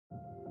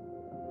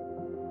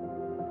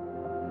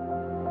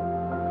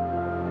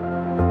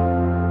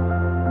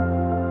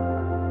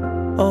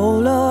Oh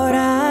Lord,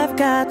 I've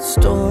got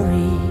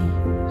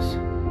stories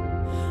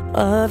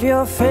of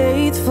your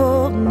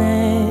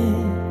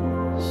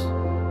faithfulness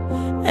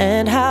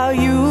and how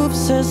you've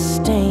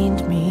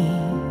sustained me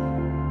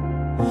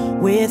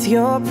with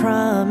your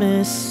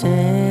promises.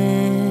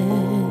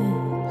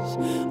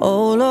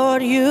 Oh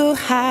Lord, you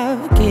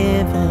have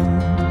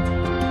given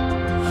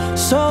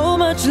so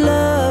much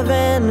love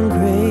and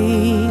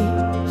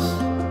grace.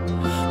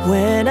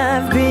 When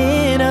I've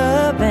been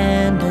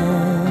abandoned,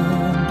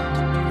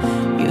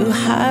 you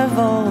have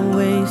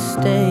always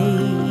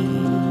stayed.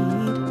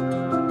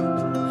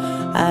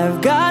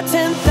 I've got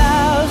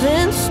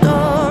 10,000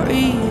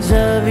 stories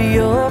of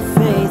your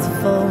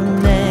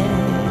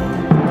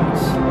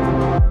faithfulness,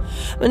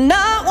 but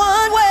not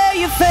one where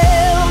you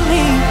failed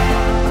me,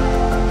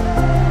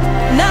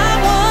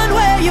 not one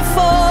where you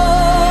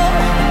fall,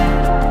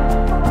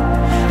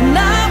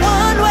 not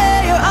one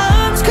where your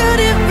arms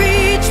couldn't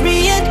reach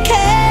me and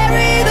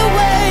carry the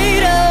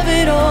weight of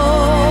it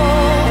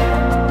all,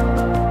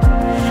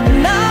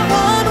 not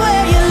one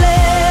where you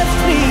left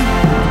me,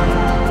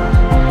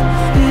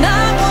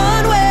 not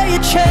one where you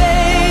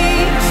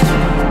changed,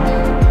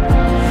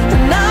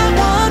 not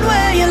one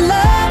where your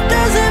love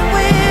doesn't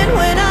win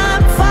when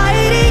I'm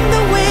fighting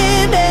the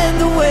wind and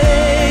the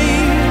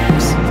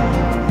waves.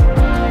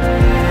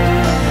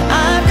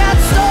 I've got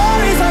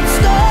stories on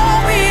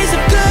stories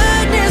of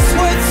goodness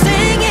worth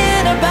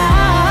singing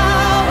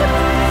about,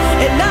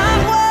 and not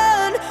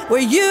one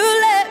where you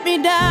let me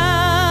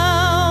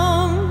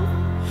down.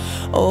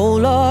 Oh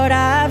Lord,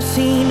 I've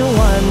seen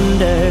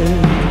wonders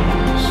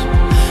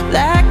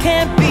that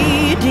can't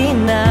be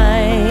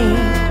denied,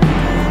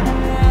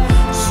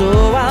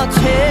 so I'll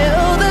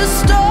tell the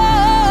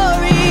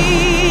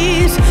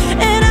stories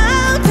and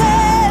I'll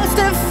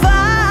testify.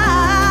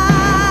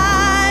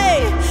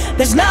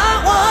 There's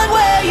not one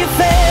where you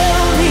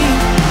fail me,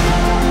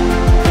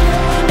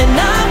 and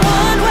not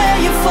one where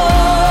you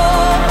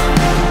fall,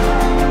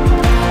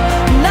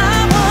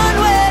 not one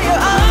where your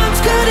arms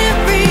couldn't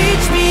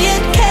reach me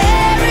and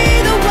carry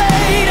the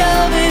weight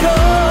of it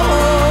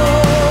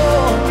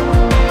all,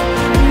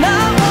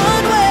 not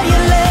one where you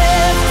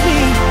left me,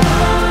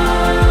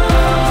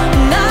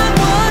 not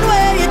one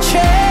where you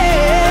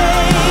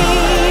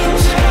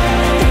changed,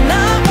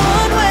 not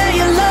one where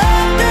your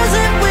love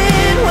doesn't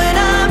win when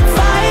I'm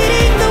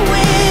fighting the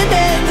wind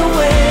and the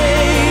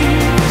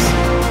waves.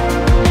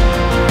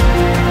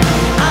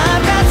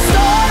 I've got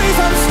stories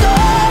on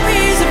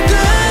stories of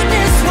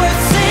goodness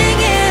worth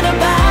singing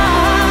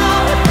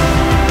about.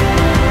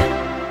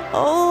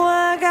 Oh, I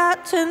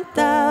got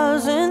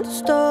 10,000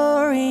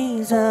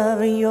 stories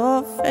of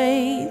your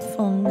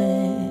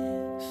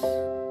faithfulness.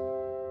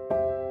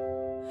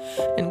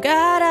 And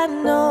God, I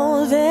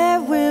know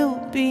there will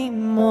be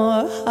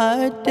more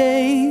hard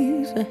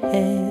days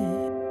ahead.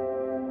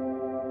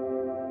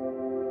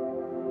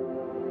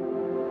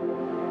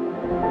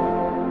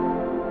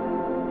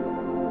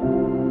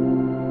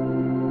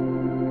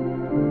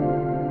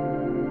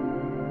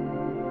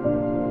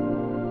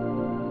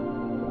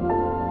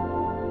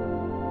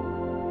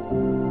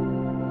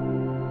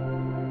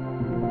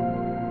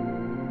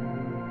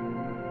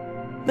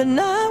 But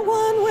not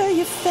one where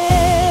you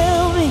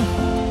fail me,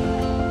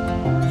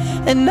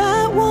 and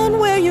not one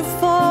where you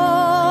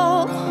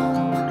fall,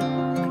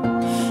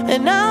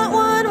 and not one